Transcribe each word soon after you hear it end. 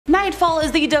Nightfall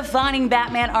is the defining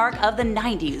Batman arc of the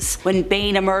 90s, when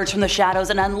Bane emerged from the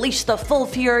shadows and unleashed the full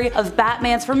fury of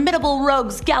Batman's formidable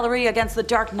rogues gallery against the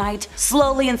Dark Knight,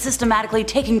 slowly and systematically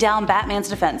taking down Batman's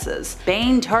defenses.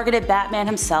 Bane targeted Batman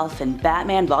himself in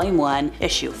Batman Volume 1,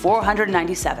 issue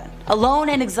 497. Alone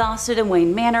and exhausted in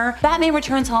Wayne Manor, Batman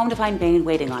returns home to find Bane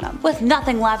waiting on him. With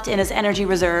nothing left in his energy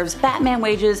reserves, Batman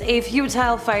wages a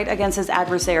futile fight against his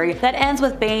adversary that ends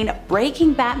with Bane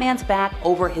breaking Batman's back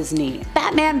over his knee.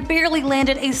 Batman barely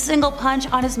landed a single punch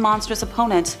on his monstrous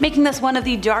opponent, making this one of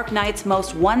the Dark Knight's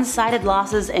most one-sided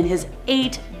losses in his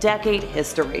 8-decade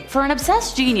history. For an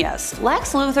obsessed genius,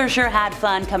 Lex Luthor sure had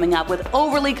fun coming up with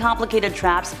overly complicated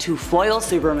traps to foil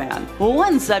Superman.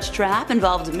 One such trap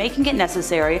involved making it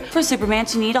necessary for Superman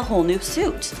to need a whole new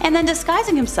suit, and then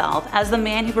disguising himself as the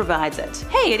man who provides it.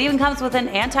 Hey, it even comes with an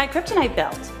anti-kryptonite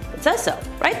belt. It says so,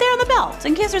 right there on the belt,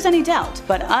 in case there's any doubt.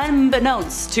 But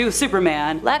unbeknownst to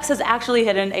Superman, Lex has actually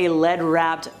hidden a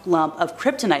lead-wrapped lump of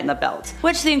kryptonite in the belt,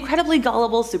 which the incredibly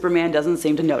gullible Superman doesn't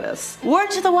seem to notice.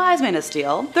 Word to the wise Man of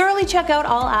Steel, thoroughly check out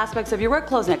all aspects of your work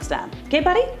clothes next time. Okay,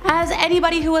 buddy? As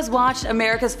anybody who has watched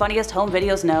America's Funniest Home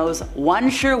Videos knows,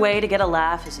 one sure way to get a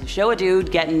laugh is to show a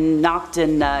dude getting knocked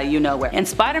in you-know-where. And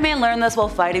Spider-Man learned this while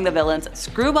fighting the villains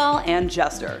Screwball and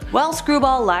Jester. While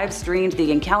Screwball live-streamed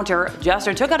the encounter,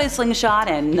 Jester took out his slingshot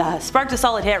and sparked a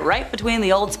solid hit right between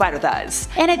the old spider thighs.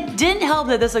 And it didn't help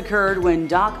that this occurred when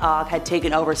Doc Ock had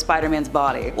taken over Spider-Man's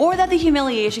body, or that the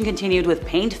humiliation continued with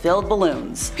paint-filled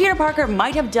balloons. Peter Parker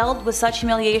might have dealt with such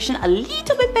humiliation a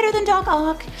little bit better than Doc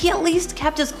Ock. He at least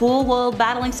kept his cool while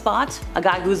battling Spot, a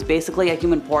guy who's basically a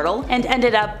human portal, and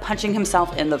ended up punching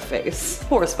himself in the face.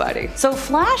 Poor Spidey. So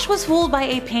Flash was fooled by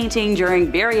a painting during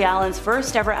Barry Allen's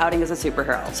first ever outing as a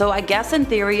superhero. So I guess in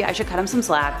theory I should cut him some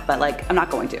slack, but I'm not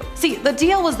going to. See, the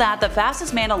deal was that the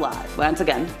fastest man alive, once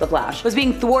again, the Flash, was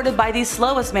being thwarted by the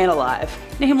slowest man alive,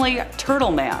 namely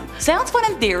Turtle Man. Sounds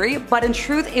fun in theory, but in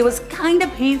truth it was kinda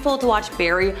painful to watch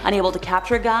Barry unable to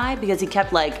capture a guy because he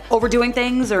kept overdoing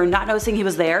things or not noticing he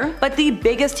was there. But the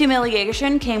biggest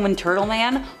humiliation came when Turtle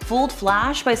Man fooled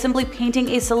Flash by simply painting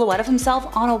a silhouette of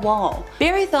himself on a wall.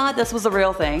 Barry thought this was the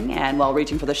real thing, and while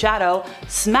reaching for the shadow,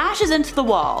 smashes into the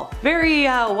wall. Very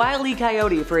Wile E.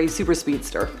 Coyote for a super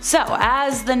speedster. So,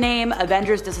 as the name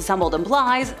Avengers Disassembled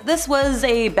implies, this was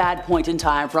a bad point in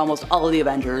time for almost all of the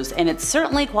Avengers, and it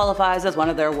certainly qualifies as one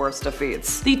of their worst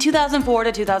defeats. The 2004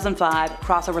 to 2005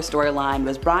 crossover storyline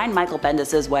was Brian Michael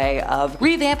Bendis' way of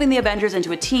revamping the Avengers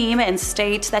into a team and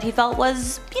state that he felt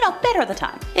was, better at the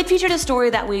time. It featured a story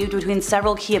that weaved between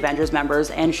several key Avengers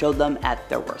members and showed them at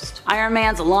their worst. Iron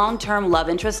Man's long-term love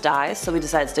interest dies, so he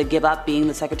decides to give up being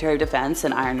the Secretary of Defense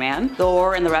in Iron Man.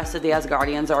 Thor and the rest of the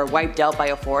Asgardians are wiped out by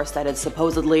a force that is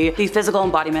supposedly the physical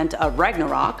embodiment of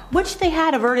Ragnarok, which they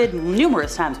had averted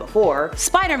numerous times before.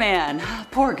 Spider-Man,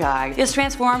 poor guy, is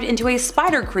transformed into a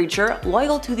spider creature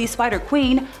loyal to the Spider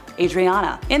Queen,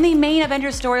 Adriana. In the main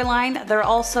Avengers storyline, they're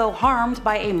also harmed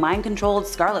by a mind-controlled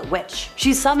Scarlet Witch.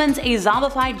 She summons a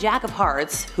zombified Jack of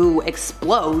Hearts, who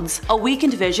explodes, a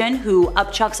weakened Vision, who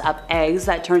upchucks up eggs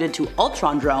that turned into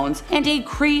Ultron drones, and a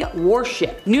Kree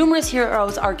warship. Numerous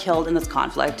heroes are killed in this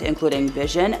conflict, including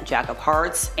Vision, Jack of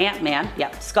Hearts, Ant-Man,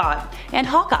 Scott, and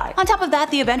Hawkeye. On top of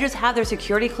that, the Avengers have their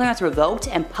security clearance revoked,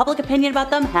 and public opinion about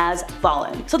them has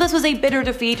fallen. So this was a bitter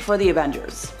defeat for the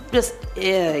Avengers. Just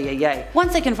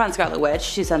Once they confront Scarlet Witch,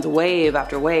 she sends wave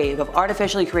after wave of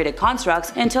artificially created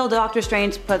constructs until Doctor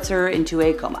Strange puts her into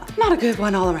a coma. Not a good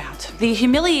one all around. The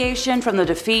humiliation from the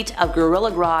defeat of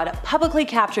Gorilla Grodd publicly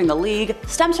capturing the League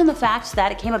stems from the fact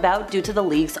that it came about due to the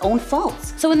League's own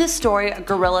faults. So in this story,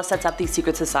 Gorilla sets up the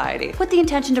Secret Society with the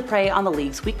intention to prey on the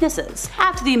League's weaknesses.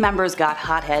 After the members got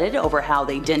hot-headed over how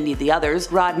they didn't need the others,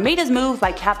 Grodd made his move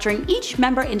by capturing each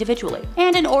member individually.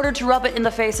 And in order to rub it in the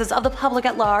faces of the public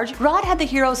at large, Grodd had the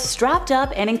heroes strapped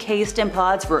up and encased in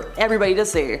pods for everybody to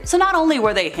see. So not only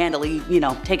were they handily,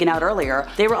 taken out earlier,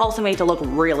 they were also made to look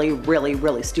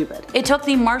really stupid. It took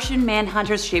the Martian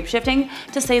Manhunter's shapeshifting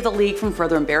to save the League from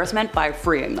further embarrassment by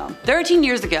freeing them. 13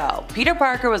 years ago, Peter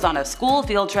Parker was on a school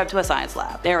field trip to a science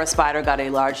lab. There, a spider got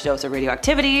a large dose of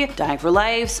radioactivity, dying for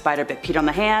life. Spider bit Peter on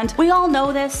the hand. We all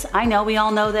know this, I know we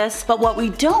all know this, but what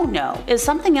we don't know is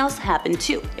something else happened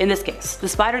too. In this case, the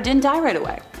spider didn't die right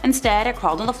away. Instead, it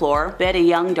crawled on the floor, bit a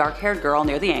young dark-haired girl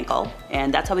near the ankle,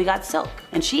 and that's how we got Silk.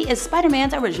 and she is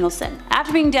Spider-Man's original sin.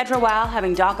 After being dead for a while,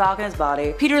 having Doc Ock in his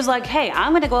body, Peter's like, hey,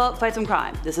 I'm gonna go out and fight some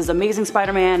crime. This is Amazing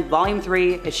Spider-Man Volume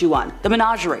 3, Issue 1. The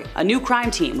Menagerie, a new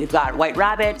crime team. We've got White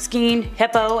Rabbit, Skeen,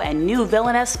 Hippo, and new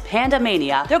villainous Panda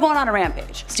Mania. They're going on a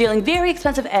rampage, stealing very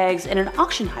expensive eggs in an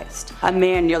auction heist. A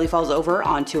man nearly falls over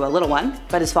onto a little one,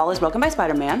 but his fall is broken by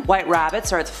Spider-Man. White Rabbit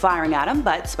starts firing at him,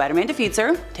 but Spider-Man defeats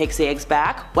her, takes the eggs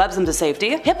back, webs them to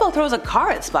safety. Hippo throws a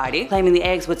car at Spidey, claiming the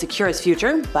eggs would secure his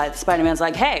future, but Spider-Man's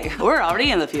like, hey, we're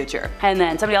already in the future. And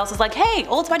then somebody else is like, hey,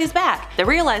 old Spidey's back. They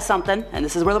realize something, and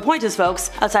this is where the point is,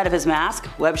 folks. Outside of his mask,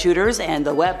 web shooters, and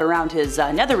the web around his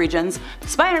nether regions,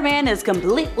 Spider-Man is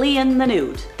completely in the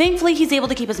nude. Thankfully, he's able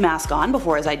to keep his mask on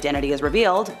before his identity is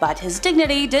revealed, but his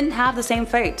dignity didn't have the same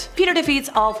fate. Peter defeats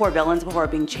all 4 villains before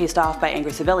being chased off by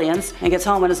angry civilians, and gets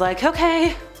home and is like,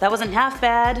 okay, that wasn't half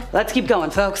bad. Let's keep going,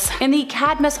 folks. In the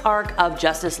Cadmus arc of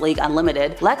Justice League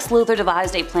Unlimited, Lex Luthor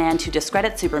devised a plan to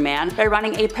discredit Superman by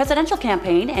running a presidential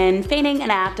campaign and feigning an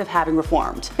act of having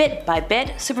reformed. Bit by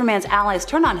bit, Superman's allies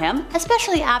turn on him,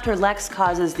 especially after Lex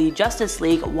causes the Justice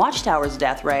League Watchtower's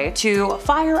death ray to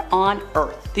fire on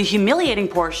Earth. The humiliating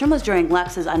portion was during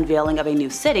Lex's unveiling of a new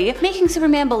city, making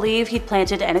Superman believe he'd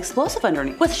planted an explosive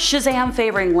underneath. With Shazam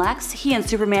favoring Lex, he and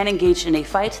Superman engaged in a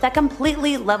fight that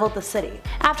completely leveled the city.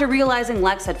 After realizing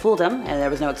Lex had fooled him and there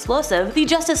was no explosive, the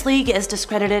Justice League is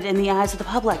discredited in the eyes of the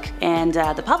public, and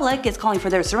the public is calling for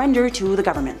their surrender to the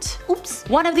government. Oops.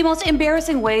 One of the most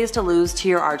embarrassing ways to lose to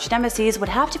your arch nemesis would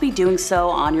have to be doing so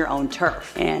on your own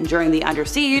turf, and during the Under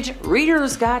Siege,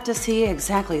 readers got to see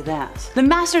exactly that. The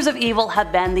Masters of Evil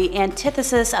have been the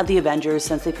antithesis of the Avengers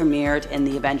since they premiered in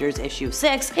the Avengers issue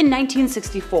 6 in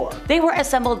 1964. They were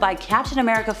assembled by Captain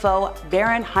America foe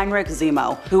Baron Heinrich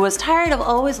Zemo, who was tired of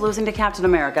always losing to Captain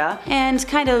America and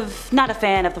kind of not a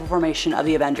fan of the formation of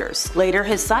the Avengers. Later,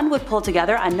 his son would pull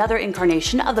together another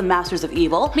incarnation of the Masters of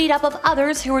Evil, made up of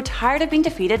others who were tired of being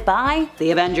defeated by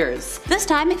the Avengers. This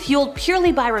time, fueled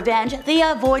purely by revenge, they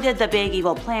avoided the big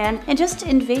evil plan and just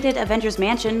invaded Avengers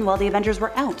Mansion while the Avengers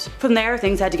were out. From there,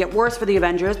 things had to get worse for the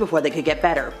Avengers before they could get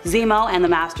better. Zemo and the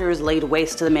Masters laid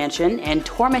waste to the mansion and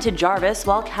tormented Jarvis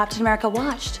while Captain America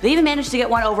watched. They even managed to get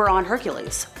one over on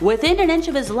Hercules, within an inch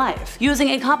of his life, using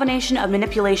a combination of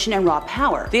manipulation and raw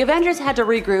power. The Avengers had to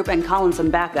regroup and call in some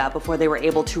backup before they were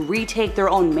able to retake their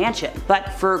own mansion.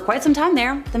 But for quite some time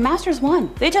there, the Masters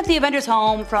won. They took the Avengers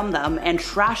home from them and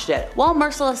trashed it, while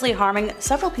mercilessly harming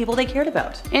several people they cared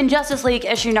about. In Justice League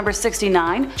issue number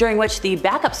 69, during which the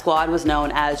backup squad was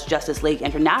known as Justice League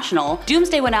International,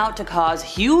 Doomsday went out to cause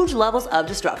huge levels of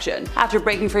destruction. After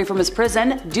breaking free from his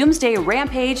prison, Doomsday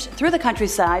rampaged through the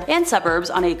countryside and suburbs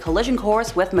on a collision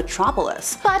course with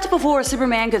Metropolis. But before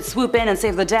Superman could swoop in and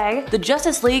save the day, the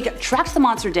Justice League tracked the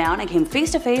monster down and came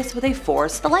face to face with a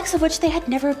force the likes of which they had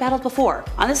never battled before.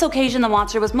 On this occasion, the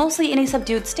monster was mostly in a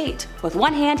subdued state, with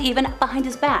one hand even behind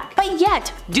his back. But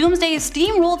yet, Doomsday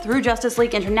steamrolled through Justice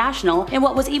League International in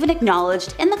what was even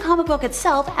acknowledged in the comic book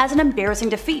itself as an embarrassing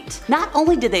defeat. Not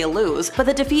only did they lose, but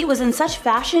the defeat was in such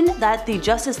fashion that the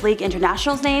Justice League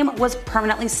International's name was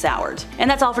permanently soured. And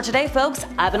that's all for today, folks.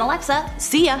 I've been Alexa.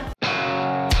 See ya!